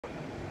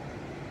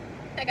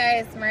Hi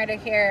guys, Marita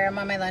here. I'm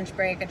on my lunch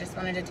break. I just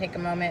wanted to take a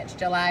moment. It's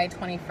July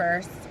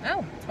 21st,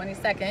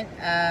 22nd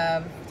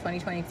of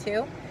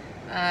 2022.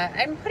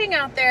 I'm putting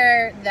out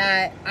there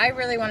that I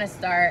really want to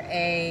start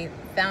a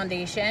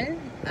foundation.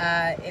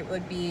 It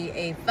would be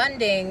a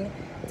funding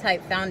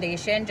type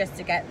foundation just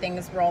to get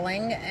things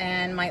rolling.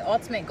 And my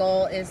ultimate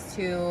goal is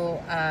to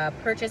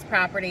purchase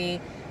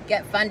property,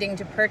 get funding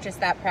to purchase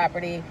that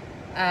property,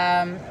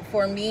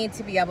 for me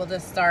to be able to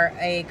start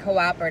a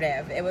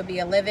cooperative. It would be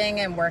a living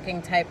and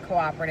working type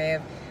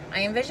cooperative.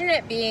 I envision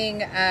it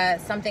being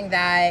something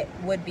that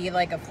would be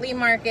like a flea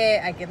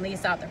market. I could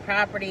lease out the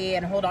property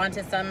and hold on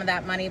to some of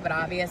that money, but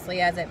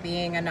obviously as it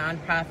being a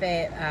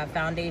nonprofit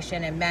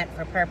foundation and meant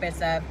for purpose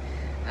of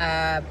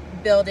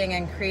building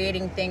and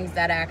creating things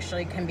that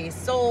actually can be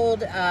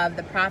sold.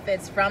 The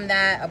profits from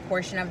that, a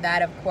portion of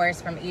that, of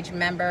course, from each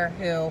member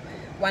who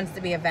wants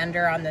to be a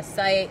vendor on the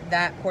site,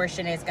 that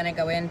portion is going to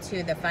go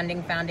into the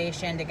funding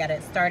foundation to get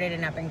it started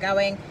and up and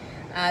going.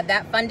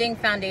 That funding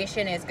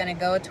foundation is going to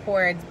go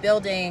towards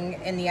building,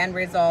 in the end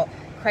result,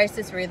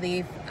 crisis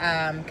relief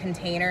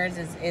containers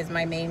is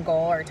my main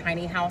goal, or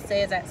tiny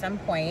houses at some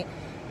point,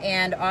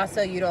 and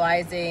also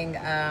utilizing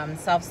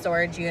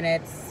self-storage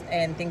units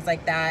and things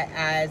like that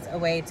as a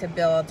way to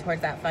build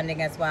towards that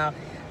funding as well.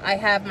 I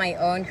have my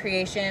own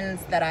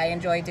creations that I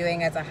enjoy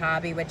doing as a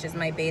hobby, which is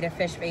my betta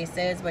fish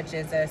vases, which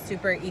is a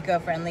super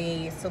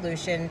eco-friendly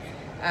solution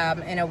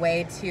in a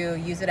way to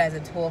use it as a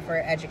tool for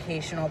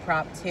educational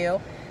prop too.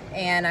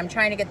 And I'm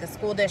trying to get the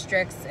school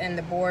districts and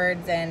the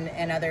boards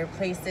and other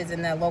places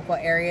in the local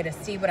area to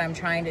see what I'm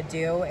trying to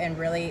do and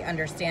really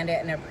understand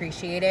it and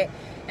appreciate it.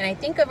 And I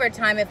think over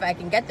time, if I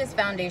can get this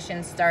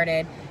foundation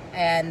started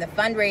and the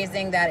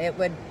fundraising that it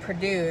would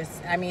produce,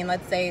 I mean,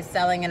 let's say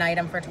selling an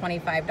item for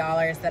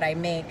 $25 that I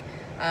make,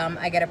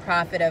 I get a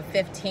profit of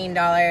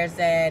 $15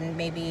 and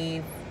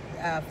maybe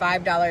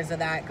 $5 of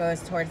that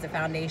goes towards the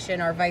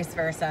foundation, or vice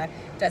versa.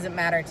 Doesn't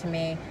matter to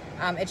me.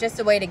 It's just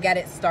a way to get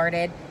it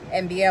started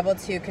and be able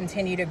to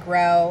continue to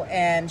grow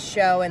and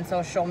show in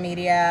social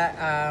media,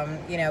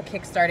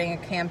 kickstarting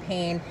a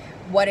campaign,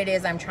 what it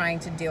is I'm trying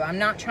to do. I'm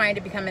not trying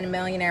to become a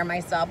millionaire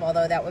myself,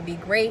 although that would be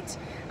great.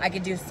 I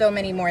could do so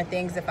many more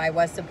things if I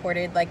was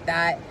supported like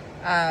that,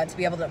 to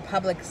be able to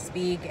public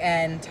speak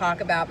and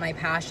talk about my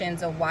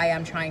passions of why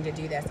I'm trying to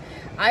do this.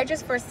 I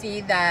just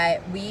foresee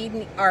that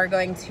we are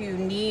going to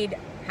need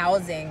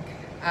housing.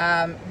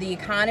 The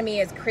economy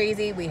is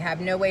crazy. We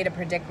have no way to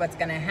predict what's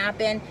going to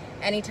happen.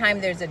 Anytime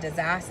there's a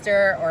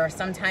disaster or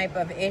some type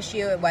of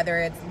issue, whether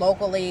it's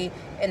locally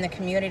in the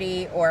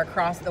community or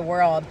across the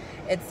world,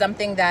 it's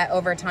something that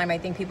over time I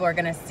think people are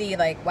going to see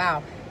like,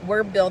 wow,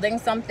 we're building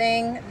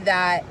something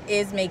that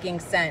is making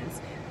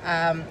sense.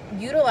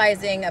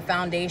 Utilizing a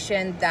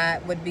foundation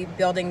that would be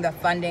building the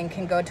funding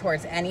can go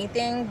towards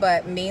anything,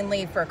 but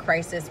mainly for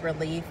crisis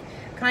relief.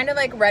 Kind of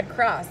like Red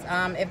Cross.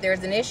 If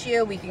there's an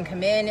issue, we can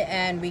come in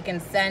and we can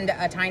send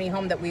a tiny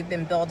home that we've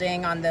been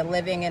building on the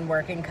living and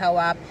working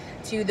co-op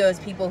to those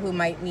people who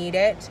might need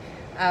it.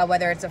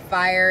 Whether it's a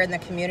fire in the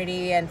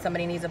community and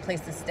somebody needs a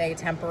place to stay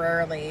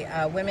temporarily,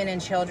 women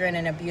and children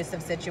in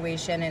abusive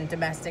situation and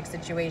domestic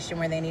situation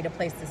where they need a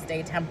place to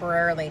stay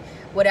temporarily,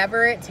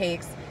 whatever it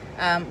takes.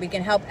 We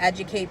can help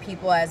educate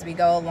people as we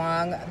go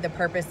along the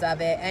purpose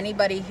of it.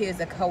 Anybody who's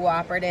a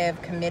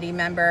cooperative committee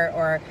member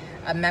or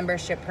a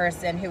membership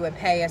person who would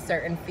pay a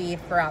certain fee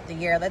throughout the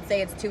year, let's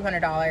say it's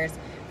 $200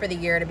 for the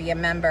year to be a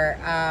member,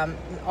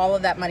 all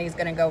of that money is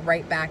going to go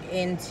right back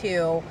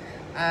into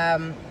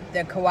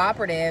the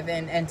cooperative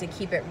and to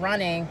keep it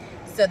running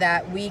so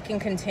that we can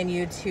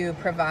continue to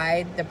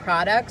provide the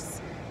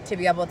products to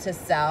be able to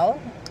sell.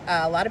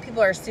 A lot of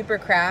people are super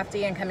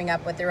crafty and coming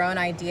up with their own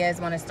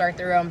ideas, want to start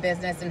their own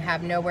business and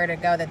have nowhere to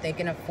go that they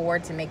can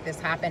afford to make this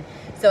happen.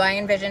 So I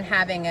envision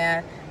having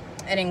an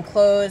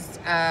enclosed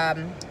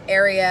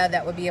area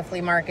that would be a flea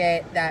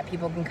market that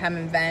people can come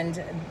and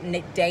vend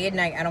day and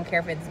night. I don't care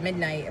if it's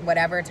midnight,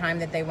 whatever time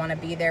that they want to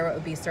be there. It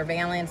would be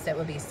surveillance, it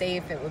would be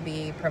safe, it would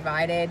be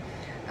provided,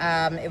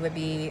 it would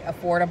be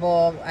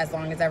affordable as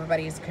long as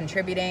everybody's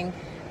contributing,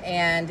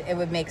 and it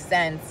would make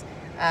sense.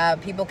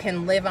 People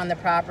can live on the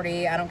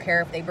property. I don't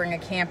care if they bring a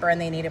camper and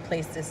they need a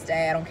place to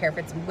stay. I don't care if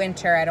it's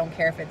winter. I don't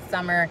care if it's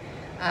summer.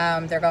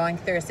 They're going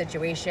through a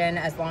situation,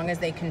 as long as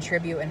they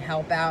contribute and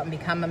help out and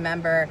become a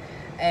member,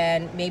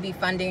 and maybe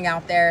funding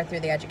out there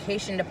through the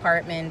education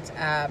department,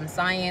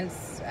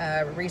 science,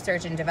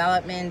 research and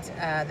development,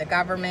 the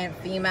government,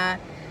 FEMA,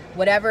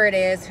 whatever it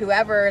is,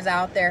 whoever is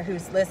out there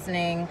who's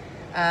listening,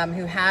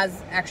 who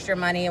has extra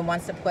money and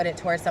wants to put it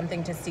towards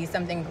something to see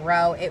something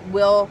grow, it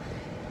will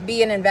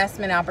be an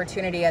investment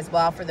opportunity as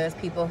well for those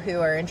people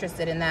who are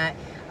interested in that.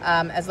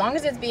 As long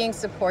as it's being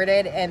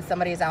supported and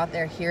somebody's out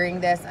there hearing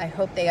this, I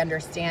hope they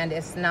understand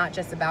it's not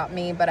just about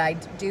me, but I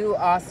do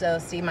also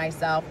see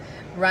myself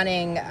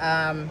running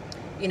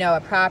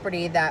a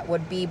property that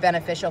would be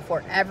beneficial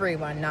for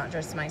everyone, not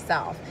just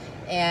myself.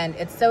 And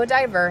it's so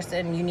diverse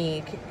and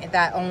unique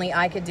that only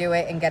I could do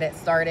it and get it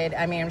started.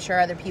 I mean, I'm sure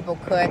other people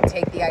could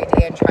take the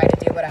idea and try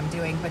to do what I'm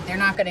doing, but they're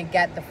not going to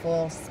get the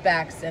full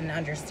specs and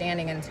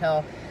understanding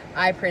until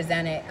I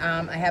present it.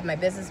 I have my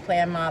business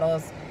plan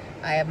models.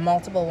 I have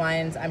multiple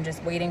ones. I'm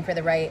just waiting for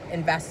the right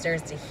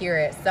investors to hear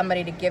it,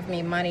 somebody to give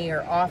me money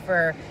or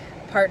offer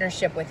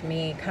partnership with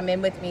me, come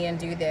in with me and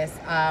do this.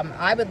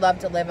 I would love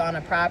to live on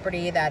a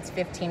property that's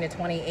 15 to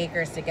 20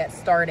 acres to get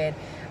started.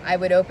 I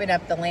would open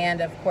up the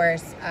land, of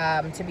course,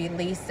 to be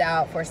leased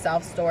out for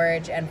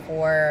self-storage and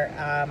for,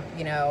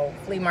 you know,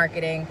 flea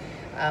marketing.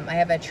 I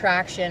have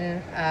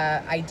attraction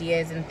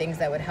ideas and things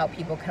that would help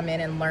people come in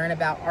and learn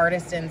about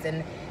artisans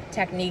and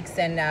techniques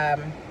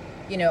and,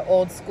 you know,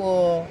 old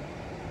school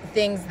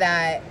things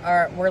that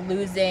we're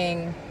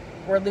losing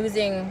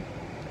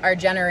our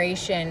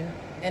generation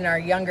and our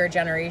younger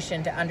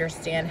generation to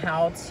understand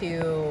how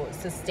to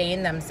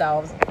sustain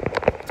themselves.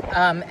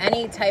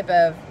 Any type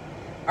of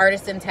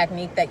artisan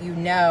technique that you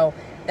know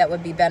that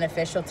would be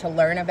beneficial to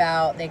learn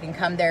about, they can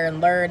come there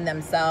and learn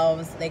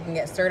themselves. They can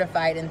get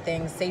certified in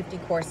things, safety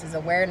courses,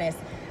 awareness.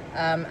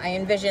 I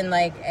envision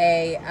like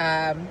a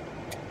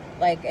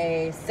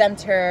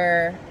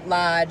center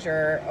lodge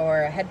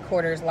or a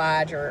headquarters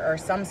lodge or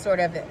some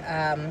sort of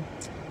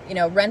you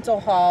know,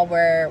 rental hall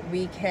where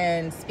we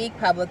can speak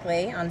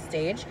publicly on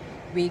stage.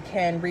 We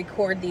can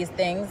record these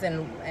things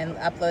and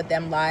upload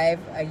them live,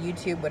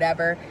 YouTube,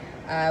 whatever.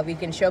 We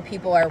can show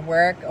people our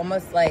work,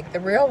 almost like the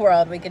real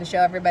world. We can show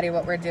everybody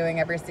what we're doing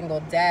every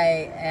single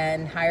day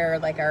and hire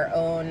like our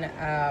own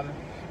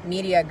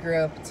media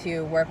group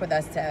to work with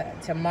us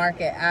to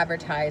market,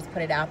 advertise,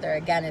 put it out there.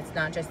 Again, it's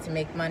not just to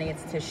make money,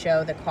 it's to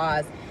show the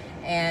cause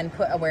and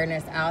put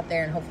awareness out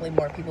there, and hopefully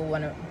more people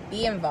want to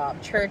be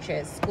involved.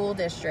 Churches, school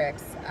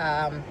districts,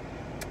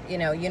 you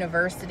know,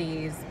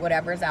 universities,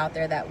 whatever's out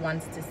there that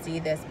wants to see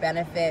this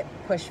benefit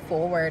push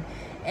forward.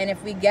 And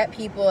if we get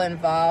people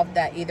involved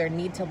that either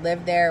need to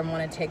live there and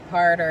want to take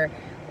part or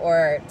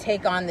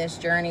take on this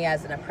journey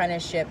as an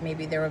apprenticeship,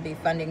 maybe there will be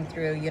funding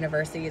through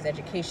university's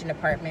education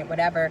department,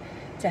 whatever,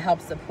 to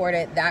help support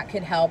it. That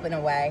could help in a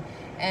way.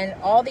 And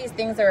all these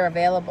things are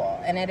available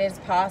and it is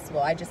possible.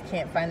 I just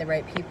can't find the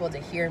right people to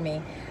hear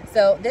me.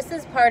 So this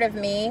is part of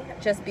me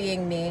just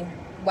being me.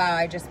 Wow,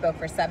 I just spoke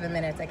for 7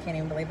 minutes. I can't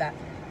even believe that.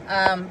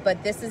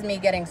 But this is me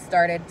getting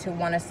started to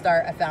want to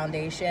start a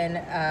foundation,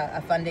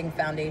 a funding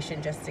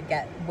foundation, just to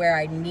get where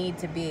I need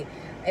to be.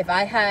 If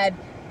I had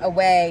a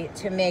way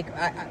to make,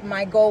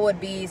 my goal would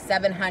be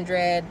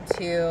 $700,000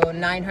 to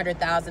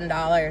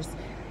 $900,000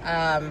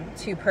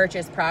 to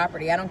purchase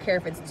property. I don't care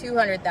if it's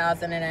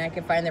 $200,000 and I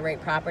can find the right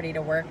property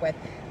to work with.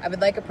 I would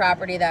like a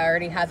property that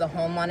already has a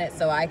home on it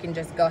so I can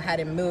just go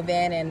ahead and move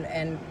in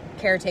and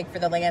caretake for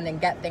the land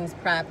and get things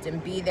prepped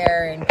and be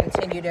there and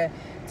continue to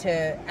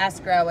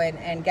escrow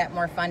and get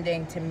more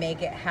funding to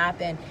make it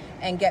happen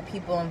and get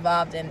people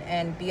involved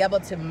and be able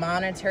to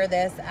monitor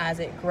this as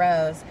it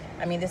grows.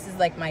 I mean, this is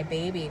like my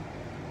baby.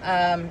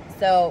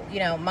 So, you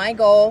know, my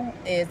goal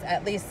is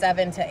at least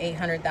 $700,000 to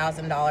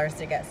 $800,000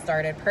 to get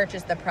started,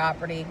 purchase the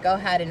property, go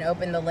ahead and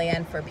open the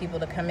land for people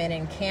to come in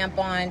and camp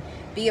on,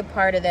 be a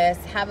part of this,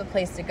 have a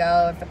place to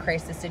go if a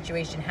crisis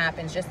situation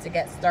happens, just to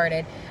get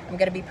started. I'm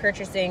going to be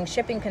purchasing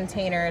shipping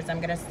containers.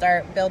 I'm going to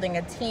start building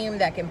a team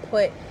that can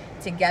put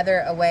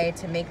together a way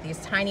to make these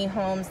tiny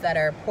homes that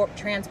are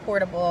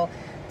transportable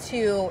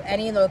to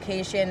any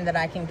location that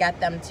I can get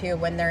them to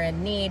when they're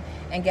in need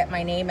and get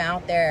my name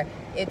out there.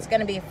 It's going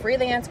to be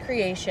Freelance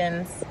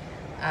Creations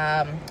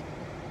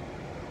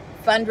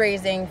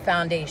Fundraising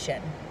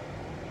Foundation.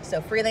 So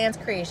Freelance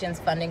Creations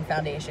Funding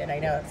Foundation. I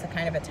know it's a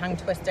kind of a tongue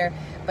twister,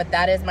 but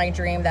that is my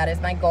dream, that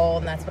is my goal,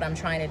 and that's what I'm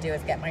trying to do,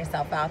 is get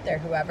myself out there.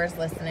 Whoever's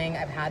listening,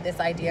 I've had this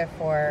idea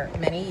for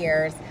many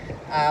years,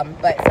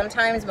 but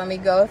sometimes when we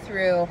go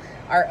through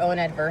our own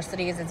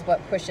adversities, it's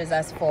what pushes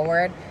us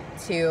forward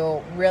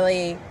to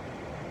really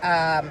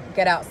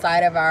get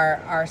outside of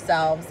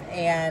ourselves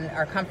and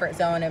our comfort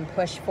zone and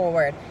push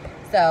forward.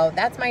 So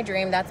that's my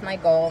dream, that's my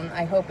goal, and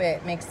I hope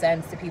it makes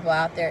sense to people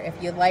out there.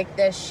 If you like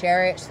this,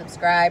 share it,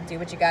 subscribe, do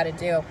what you got to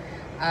do.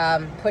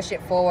 Push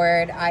it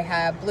forward. I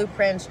have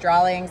blueprints,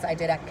 drawings. I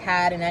did a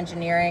CAD and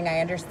engineering. I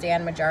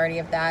understand majority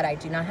of that. I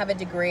do not have a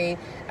degree.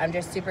 I'm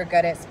just super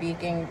good at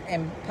speaking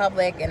in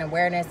public and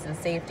awareness and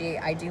safety.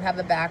 I do have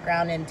a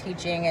background in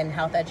teaching and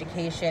health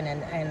education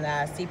and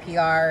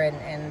CPR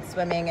and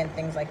swimming and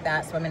things like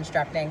that, swim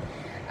instructing.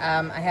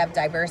 I have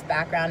diverse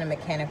background in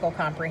mechanical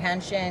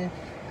comprehension.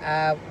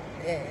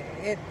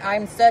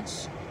 I'm such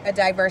a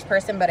diverse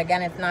person, but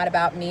again, it's not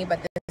about me,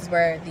 but this is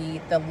where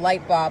the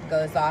light bulb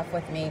goes off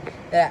with me,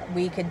 that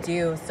we could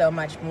do so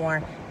much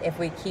more if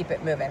we keep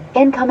it moving.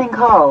 Incoming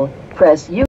call. Press U.